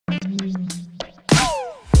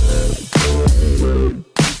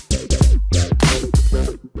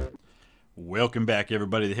Welcome back,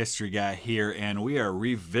 everybody. The History Guy here, and we are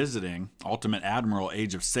revisiting Ultimate Admiral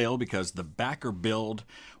Age of Sail because the backer build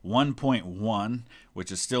 1.1,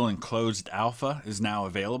 which is still in closed alpha, is now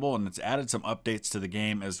available, and it's added some updates to the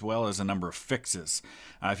game as well as a number of fixes.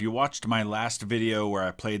 If you watched my last video where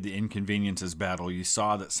I played the Inconveniences battle, you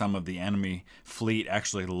saw that some of the enemy fleet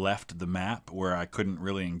actually left the map where I couldn't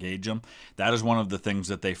really engage them. That is one of the things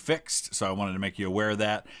that they fixed, so I wanted to make you aware of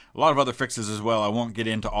that. A lot of other fixes as well. I won't get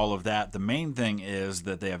into all of that. The main thing is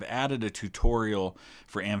that they have added a tutorial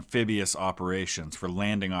for amphibious operations, for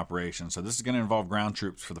landing operations. So this is going to involve ground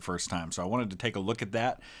troops for the first time. So I wanted to take a look at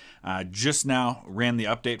that. Just now ran the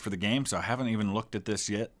update for the game, so I haven't even looked at this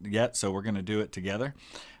yet, so we're going to do it together.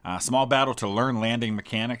 Small battle to learn landing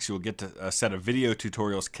mechanics. You'll get to a set of video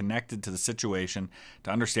tutorials connected to the situation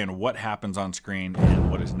to understand what happens on screen and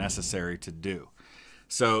what is necessary to do.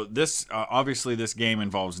 So this obviously this game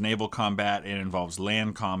involves naval combat, it involves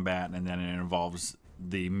land combat, and then it involves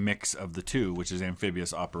the mix of the two, which is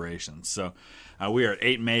amphibious operations. So we are at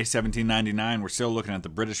 8 May 1799. We're still looking at the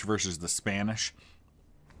British versus the Spanish,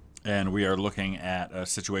 and we are looking at a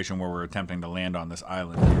situation where we're attempting to land on this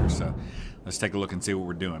island here. So let's take a look and see what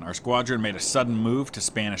we're doing. Our squadron made a sudden move to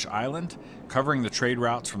Spanish Island, covering the trade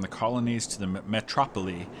routes from the colonies to the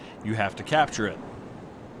metropole. You have to capture it.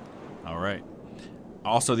 All right.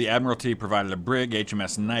 Also, the Admiralty provided a brig,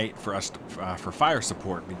 HMS Knight, for us for fire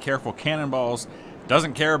support. Be careful, cannonballs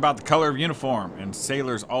doesn't care about the color of uniform, and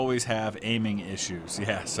sailors always have aiming issues.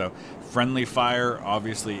 Yeah, so friendly fire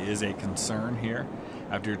obviously is a concern here.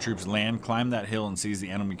 After your troops land, climb that hill and seize the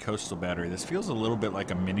enemy coastal battery. This feels a little bit like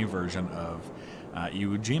a mini version of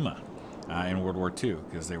Iwo Jima in World War II,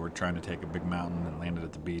 because they were trying to take a big mountain and landed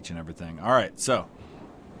at the beach and everything. All right, so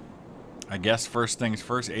I guess first things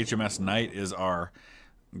first, HMS Knight is our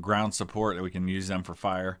ground support that we can use them for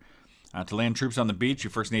fire. To land troops on the beach, you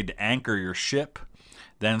first need to anchor your ship,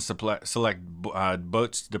 then select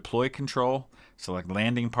boats deploy control, select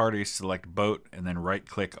landing parties, select boat, and then right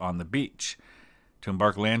click on the beach. To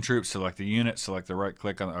embark land troops, select the unit, select the right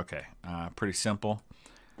click on okay, pretty simple.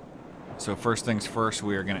 So first things first,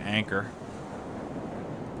 we are going to anchor.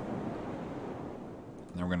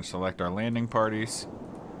 Then we're going to select our landing parties.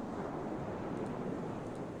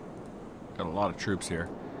 Got a lot of troops here.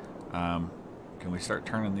 Can we start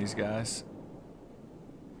turning these guys?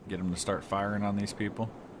 Get them to start firing on these people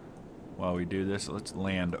while we do this. Let's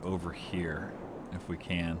land over here if we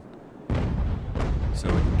can, so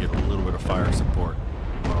we can get a little bit of fire support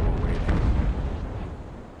while we're waiting.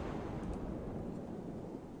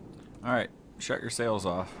 Alright, shut your sails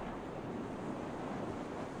off.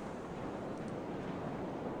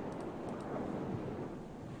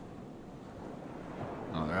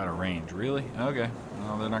 Oh, they're out of range. Really? Okay.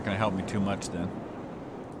 Well, they're not going to help me too much then.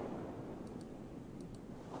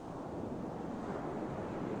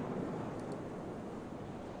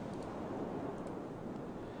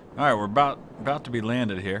 Alright, we're about to be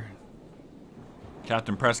landed here.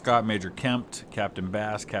 Captain Prescott, Major Kempt, Captain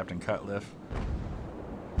Bass, Captain Cutliff.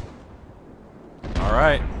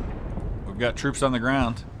 Alright, we've got troops on the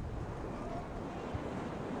ground.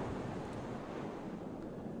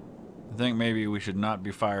 I think maybe we should not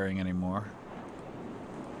be firing anymore,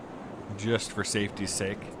 just for safety's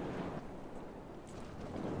sake.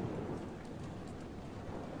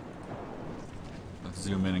 Let's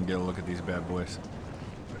zoom in and get a look at these bad boys.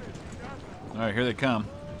 Alright, here they come.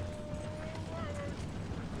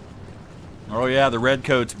 Oh yeah, the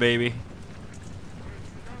redcoats, baby.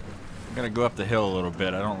 I'm gonna go up the hill a little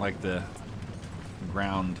bit. I don't like the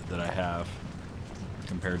ground that I have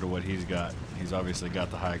compared to what he's got. He's obviously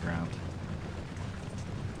got the high ground.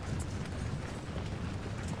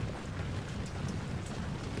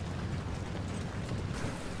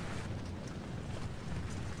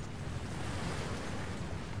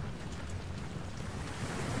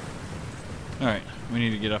 Alright, we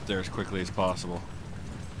need to get up there as quickly as possible.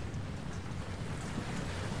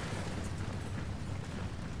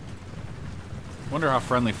 Wonder how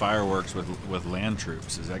friendly fire works with land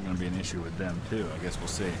troops. Is that going to be an issue with them too? I guess we'll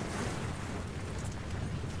see.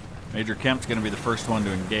 Major Kempt's going to be the first one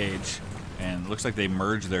to engage, and it looks like they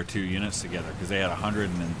merged their two units together because they had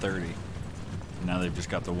 130. And now they've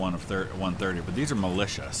just got the 130. But these are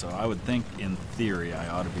militia, so I would think in theory I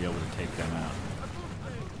ought to be able to take them out.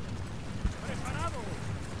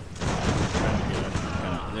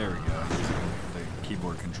 There we go. The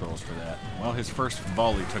keyboard controls for that. Well, his first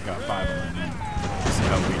volley took out 5 of my men. Let's see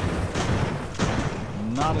how we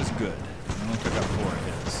do. Not as good. He only took out 4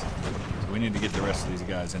 of his. So we need to get the rest of these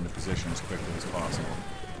guys into position as quickly as possible.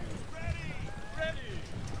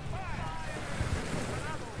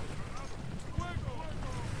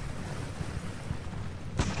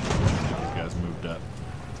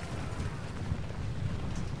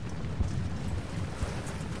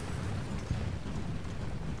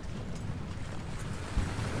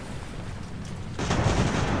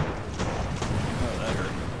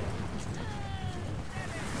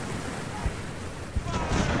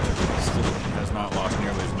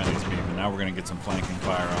 and get some flanking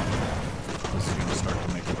fire on. This is going to start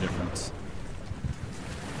to make a difference.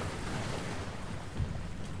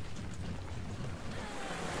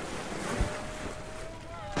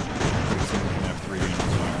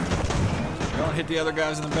 Don't hit the other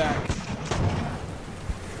guys in the back.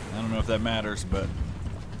 I don't know if that matters, but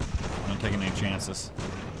I'm not taking any chances.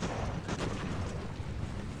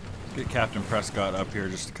 Get Captain Prescott up here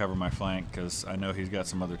just to cover my flank, because I know he's got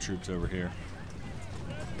some other troops over here.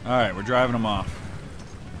 Alright, we're driving them off.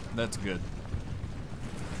 That's good.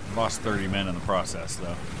 Lost 30 men in the process,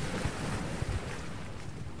 though.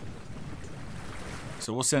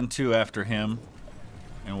 So we'll send 2 after him,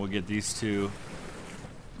 and we'll get these 2.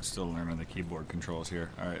 Still learning the keyboard controls here.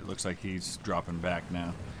 Alright, looks like he's dropping back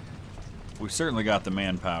now. We've certainly got the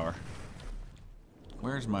manpower.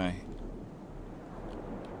 Where's my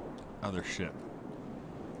other ship?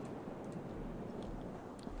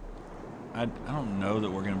 I don't know that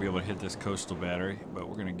we're going to be able to hit this coastal battery, but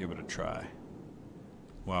we're going to give it a try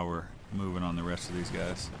while we're moving on the rest of these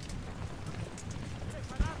guys.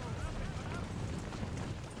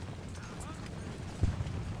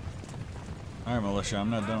 Alright, militia, I'm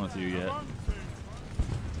not done with you yet.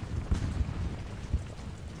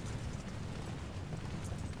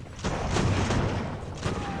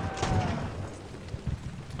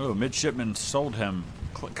 Oh, midshipman Soldhem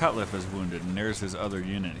Cutliff is wounded, and there's his other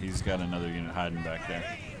unit. He's got another unit hiding back there.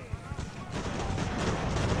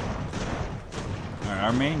 Alright,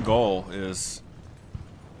 our main goal is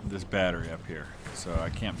this battery up here, so I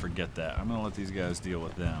can't forget that. I'm going to let these guys deal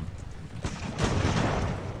with them.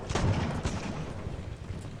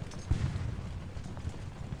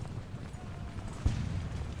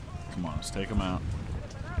 Come on, let's take them out.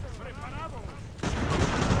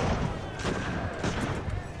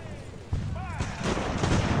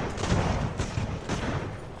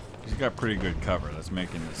 He's got pretty good cover. That's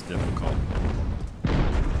making this difficult.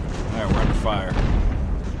 Alright, we're under fire.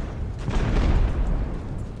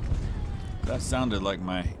 That sounded like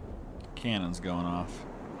my cannons going off.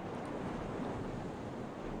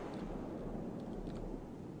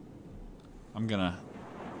 I'm gonna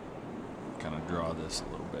kind of draw this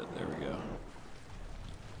a little bit. There we go.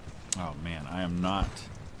 Oh man, I am not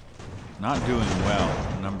doing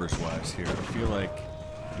well numbers wise here. I feel like,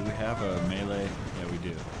 do we have a melee? Yeah, we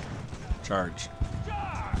do. Charge.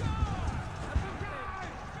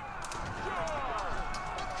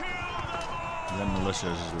 That militia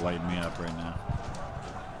is just lighting me up right now.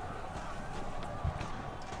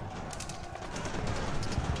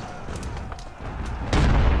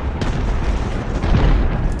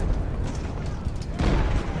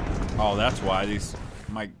 Oh, that's why these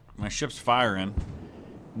my ship's firing.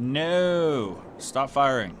 No! Stop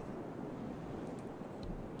firing.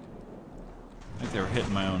 I think they were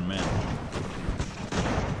hitting my own men.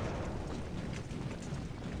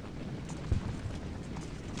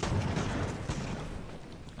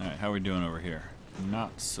 Alright, how are we doing over here?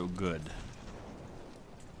 Not so good.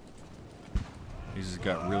 He's just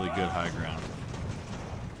got really good high ground.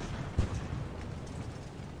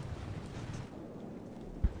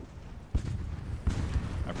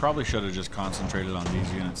 I probably should have just concentrated on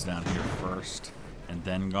these units down here first and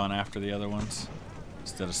then gone after the other ones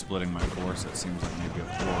instead of splitting my force. That seems like maybe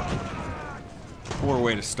a poor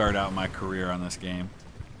way to start out my career on this game.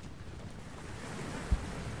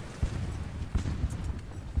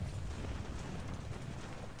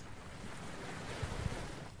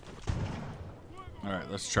 Alright,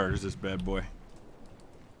 let's charge this bad boy.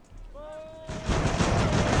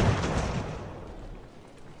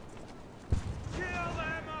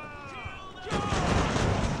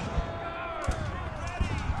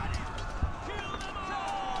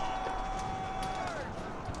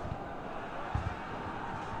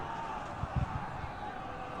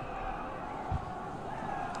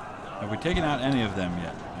 Have we taken out any of them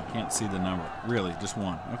yet? I can't see the number. Really, just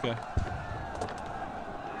one. Okay.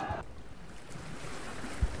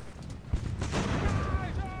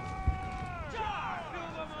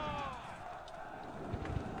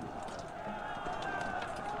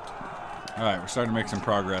 Alright, we're starting to make some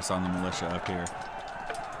progress on the militia up here.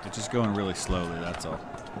 It's just going really slowly, that's all.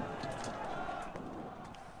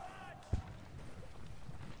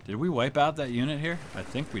 Did we wipe out that unit here? I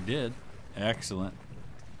think we did. Excellent.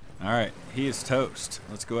 Alright, he is toast.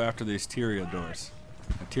 Let's go after these Tiradors.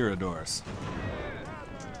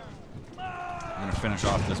 I'm gonna finish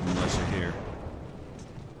off this militia here.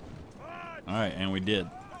 Alright, and we did.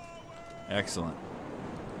 Excellent.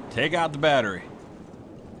 Take out the battery.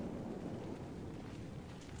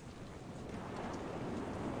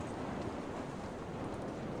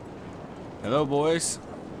 Hello, boys.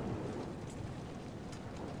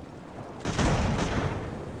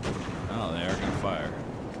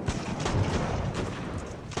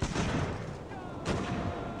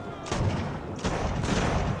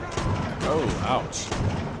 Ouch.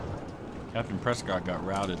 Captain Prescott got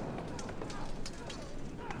routed.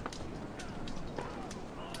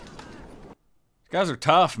 Guys are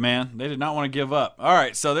tough, man. They did not want to give up. All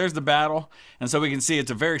right, so there's the battle. And so we can see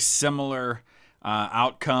it's a very similar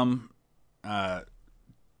outcome kind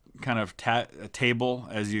of table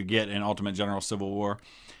as you get in Ultimate General Civil War.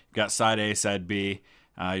 You've got side A, side B,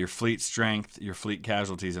 your fleet strength, your fleet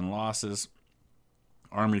casualties and losses,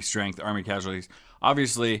 army strength, army casualties.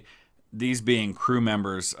 Obviously, these being crew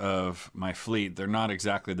members of my fleet, they're not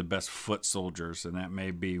exactly the best foot soldiers, and that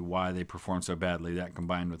may be why they perform so badly. That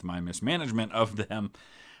combined with my mismanagement of them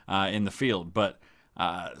in the field. But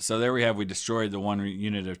so there we have, we destroyed the one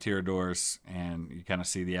unit of Tiradors, and you kind of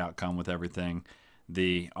see the outcome with everything.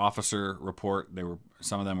 The officer report,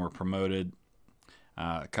 some of them were promoted.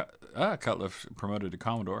 Cutliff promoted to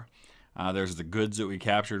Commodore. There's the goods that we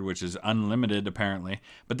captured, which is unlimited apparently.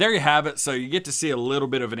 But there you have it. So you get to see a little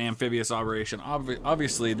bit of an amphibious operation.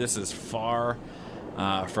 Obviously, this is far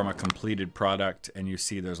from a completed product, and you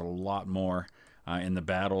see there's a lot more in the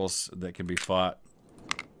battles that can be fought.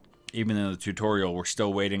 Even in the tutorial, we're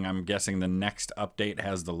still waiting. I'm guessing the next update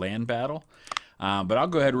has the land battle. But I'll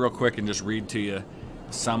go ahead real quick and just read to you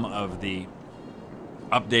some of the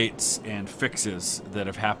updates and fixes that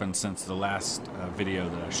have happened since the last video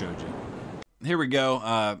that I showed you. Here we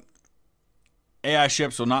go. AI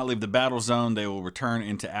ships will not leave the battle zone. They will return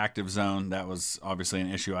into active zone. That was obviously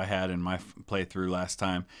an issue I had in my playthrough last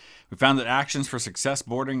time. We found that actions for success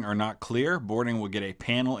boarding are not clear. Boarding will get a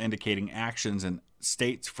panel indicating actions and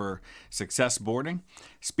states for success boarding.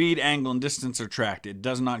 Speed, angle, and distance are tracked. It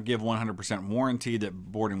does not give 100% warranty that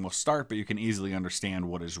boarding will start, but you can easily understand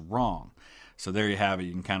what is wrong. So there you have it.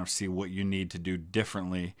 You can kind of see what you need to do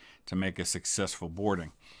differently to make a successful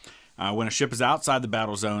boarding. When a ship is outside the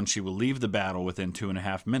battle zone, she will leave the battle within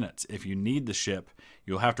 2.5 minutes. If you need the ship,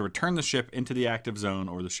 you'll have to return the ship into the active zone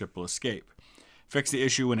or the ship will escape. Fix the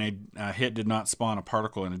issue when a hit did not spawn a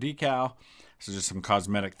particle in a decal. So just some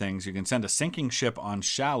cosmetic things. You can send a sinking ship on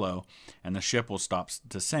shallow and the ship will stop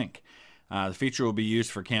to sink. The feature will be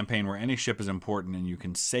used for campaign where any ship is important and you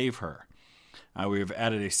can save her. We've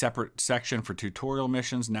added a separate section for tutorial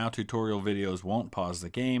missions. Now tutorial videos won't pause the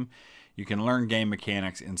game. You can learn game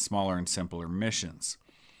mechanics in smaller and simpler missions.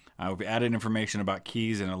 We've added information about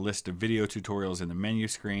keys and a list of video tutorials in the menu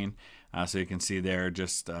screen. So you can see there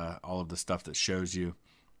just all of the stuff that shows you.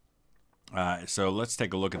 So let's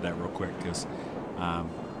take a look at that real quick, because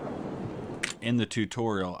in the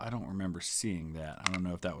tutorial, I don't remember seeing that. I don't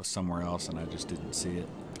know if that was somewhere else and I just didn't see it.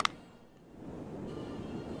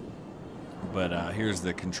 But here's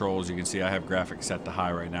the controls. You can see I have graphics set to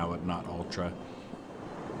high right now, but not ultra.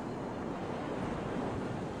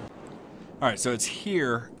 All right, so it's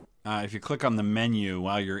here. If you click on the menu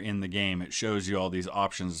while you're in the game, it shows you all these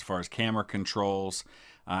options as far as camera controls.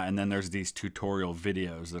 And then there's these tutorial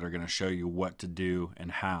videos that are going to show you what to do and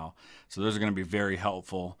how. So those are going to be very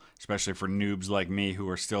helpful, especially for noobs like me who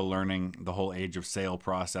are still learning the whole Age of Sail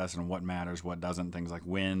process and what matters, what doesn't, things like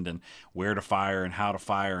wind and where to fire and how to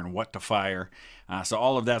fire and what to fire. So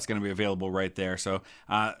all of that's going to be available right there. So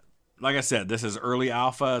like I said, this is early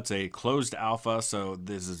alpha. It's a closed alpha, so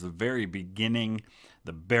this is the very beginning,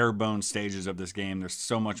 the bare bones stages of this game. There's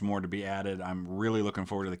so much more to be added. I'm really looking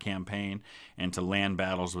forward to the campaign and to land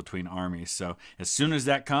battles between armies. So as soon as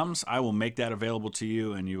that comes, I will make that available to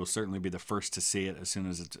you, and you will certainly be the first to see it as soon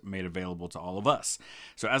as it's made available to all of us.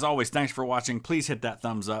 So as always, thanks for watching. Please hit that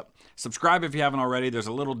thumbs up. Subscribe if you haven't already. There's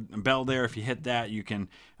a little bell there. If you hit that, you can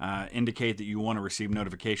indicate that you want to receive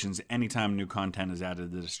notifications anytime new content is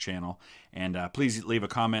added to this channel. And please leave a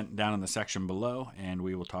comment down in the section below, and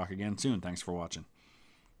we will talk again soon. Thanks for watching.